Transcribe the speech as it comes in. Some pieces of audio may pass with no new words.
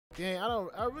Dang,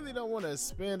 I really don't want to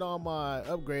spend all my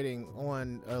upgrading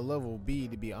on a level B,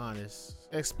 to be honest.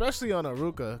 Especially on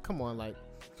Aruka. Come on, like,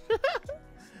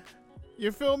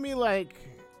 you feel me? Like,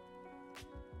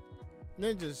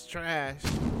 Ninja's trash.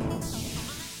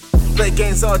 Play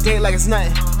games all day like it's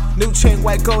nothing. New chain,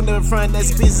 white gold, never front.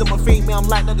 That's pieces on my feet. Man, I'm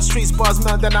lighting up the streets, bars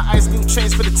melting down the ice. New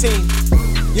chains for the team.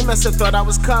 You must have thought I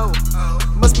was cold.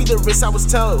 Must be the wrist I was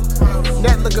told.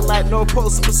 That looking like no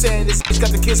post. People saying this bitch got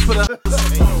the kiss for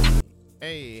the.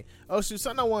 Hey, oh shoot,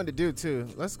 something I wanted to do too.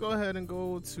 Let's go ahead and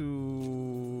go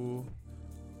to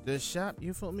the shop.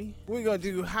 You feel me? We're gonna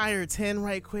do higher 10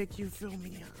 right quick. You feel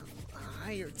me?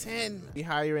 Higher 10. Be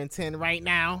higher in 10 right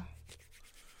now.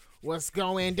 What's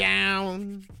going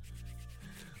down?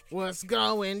 What's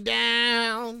going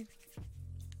down?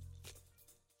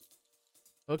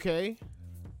 Okay.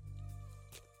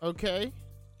 Okay.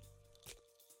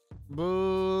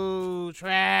 Boo,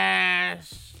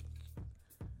 trash.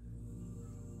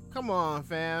 Come on,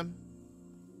 fam.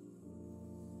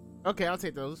 Okay, I'll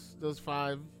take those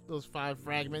five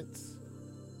fragments.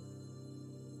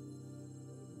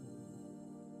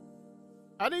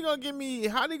 How they gonna give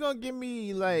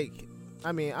me like,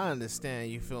 I mean, I understand,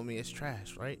 you feel me, it's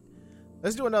trash, right?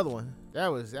 Let's do another one. That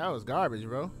was garbage,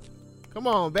 bro. Come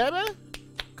on, baby.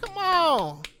 Come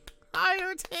on.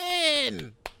 Higher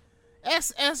 10.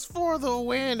 SS for the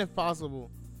win if possible.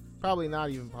 Probably not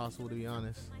even possible, to be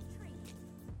honest.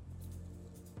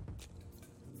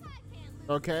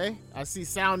 Okay, I see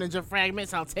Sound Ninja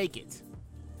fragments. I'll take it.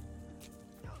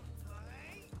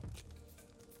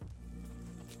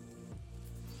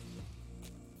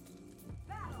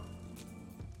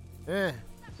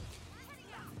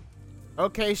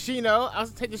 Okay, Shino. I'll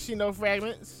take the Shino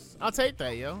fragments. I'll take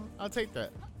that, yo. I'll take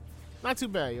that. Not too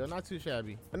bad, yo. Not too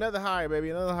shabby. Another higher,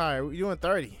 baby. Another higher. We're doing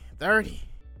 30. 30.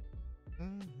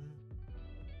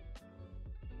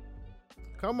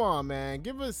 Come on, man.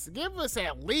 Give us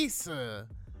at least a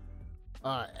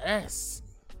S.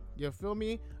 You feel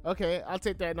me? Okay, I'll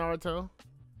take that, Naruto.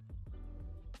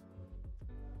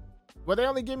 But they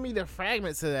only give me the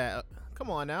fragments of that. Come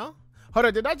on now. Hold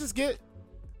on, did I just get?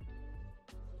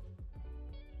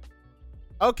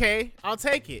 Okay, I'll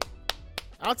take it.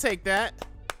 I'll take that.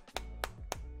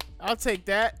 I'll take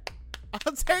that.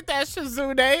 I'll take that,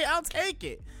 Shizune. I'll take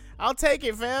it. I'll take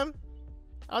it, fam.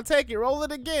 I'll take it. Roll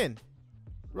it again.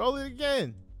 Roll it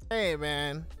again. Hey,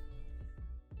 man.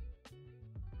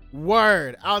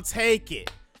 Word. I'll take it.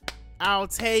 I'll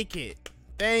take it.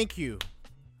 Thank you.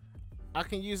 I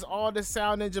can use all the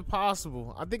Sound Ninja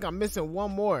possible. I think I'm missing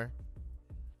one more.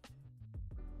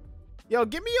 Yo,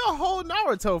 give me a whole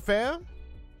Naruto, fam.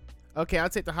 Okay, I'll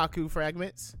take the Haku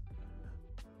fragments.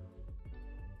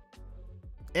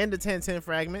 And the 10-10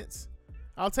 fragments.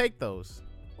 I'll take those.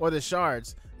 Or the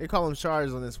shards. They call them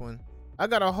shards on this one. I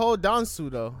got a whole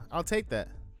Dansu though. I'll take that.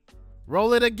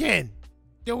 Roll it again.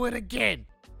 Do it again.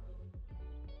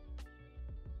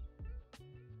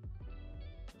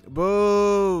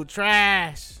 Boo,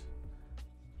 trash.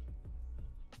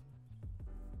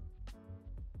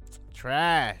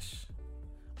 Trash.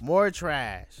 More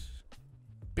trash.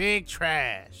 Big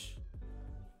trash.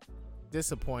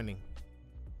 Disappointing.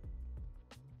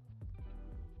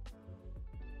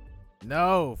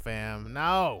 No, fam,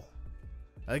 no.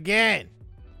 Again.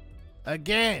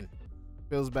 Again.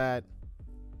 Feels bad.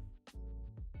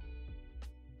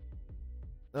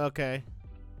 Okay.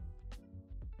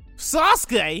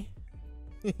 Sasuke?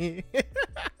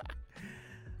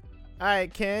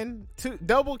 Alright, Ken. Two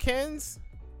double Kens?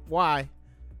 Why?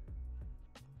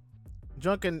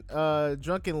 Drunken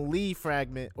Lee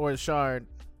fragment or shard.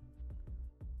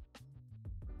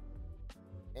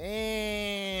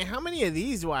 And how many of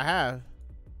these do I have?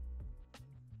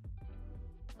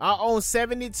 I own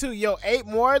 72. Yo, 8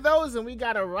 more of those and we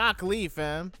got a Rock Lee,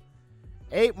 fam.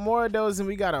 8 more of those and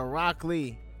we got a Rock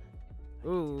Lee.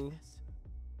 Ooh.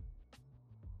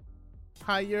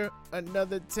 Higher,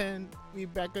 another 10. We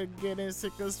back again in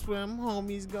sick of swim.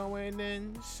 Homies going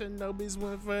in. Shinobi's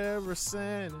win forever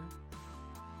sin.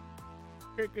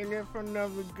 Kicking it from the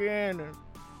beginning.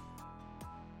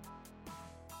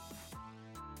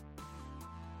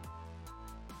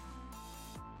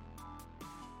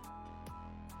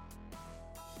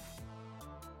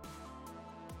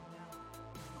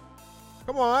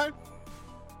 Come on.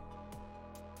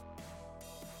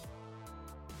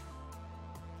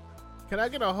 Can I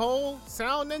get a whole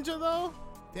Sound Ninja though?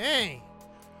 Dang.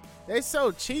 They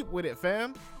so cheap with it,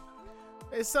 fam.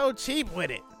 They so cheap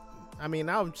with it. I mean,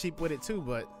 I'm cheap with it too,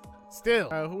 but still.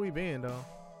 Who we being though?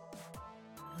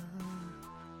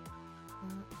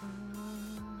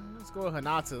 Let's go with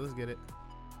Hinata. Let's get it.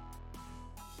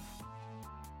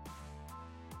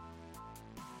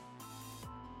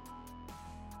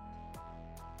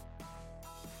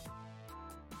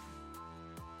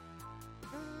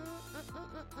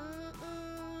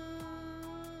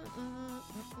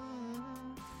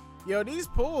 Yo, these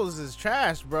pools is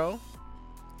trash, bro.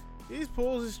 These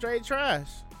pools is straight trash.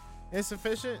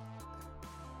 Insufficient.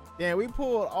 Yeah, we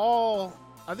pulled all,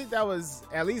 I think that was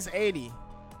at least 80.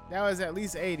 That was at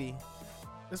least 80.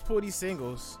 Let's pull these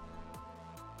singles.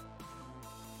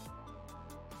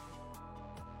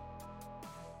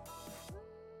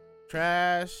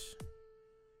 Trash.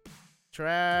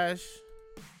 Trash.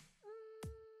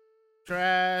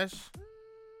 Trash.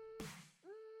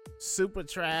 Super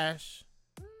trash.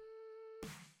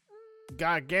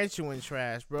 Gargantuan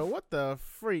trash, bro. What the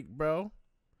freak, bro?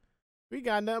 We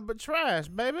got nothing but trash,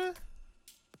 baby.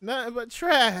 Nothing but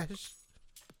trash.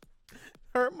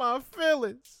 Hurt my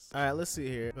feelings. All right, let's see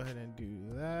here. Go ahead and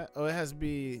do that. Oh, it has to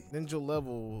be ninja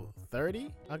level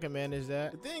 30. I can manage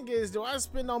that. The thing is, do I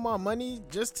spend all my money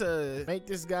just to make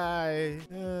this guy?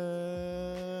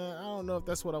 I don't know if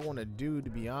that's what I want to do, to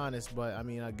be honest, but I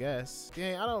mean, I guess.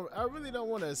 Dang, I really don't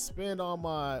want to spend all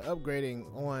my upgrading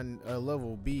on a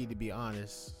level B, to be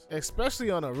honest.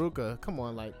 Especially on Aruka. Come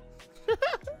on, like.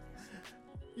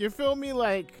 You feel me?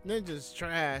 Like, ninja's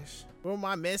trash. Where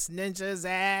my miss ninjas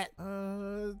at?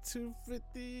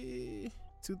 250,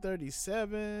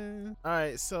 237. All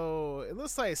right, so it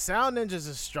looks like sound ninjas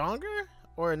is stronger,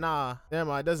 or nah? Never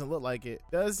mind, it doesn't look like it.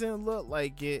 Doesn't look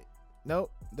like it. Nope,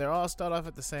 they're all start off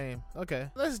at the same. Okay,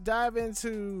 let's dive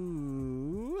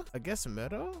into, I guess,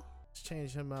 Meadow. Let's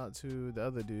change him out to the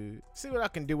other dude. See what I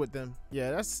can do with them.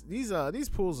 Yeah, that's these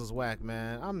pools is whack,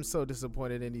 man. I'm so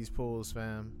disappointed in these pools,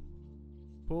 fam.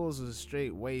 Pools is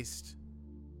straight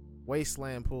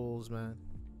Wasteland pools, man.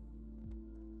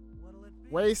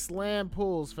 Wasteland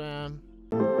pools, fam.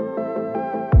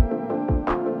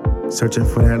 Searching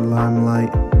for that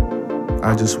limelight.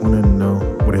 I just want to know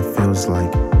what it feels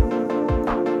like.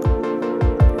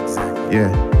 Yeah.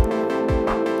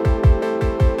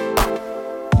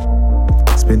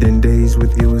 Spending days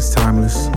with you is timeless.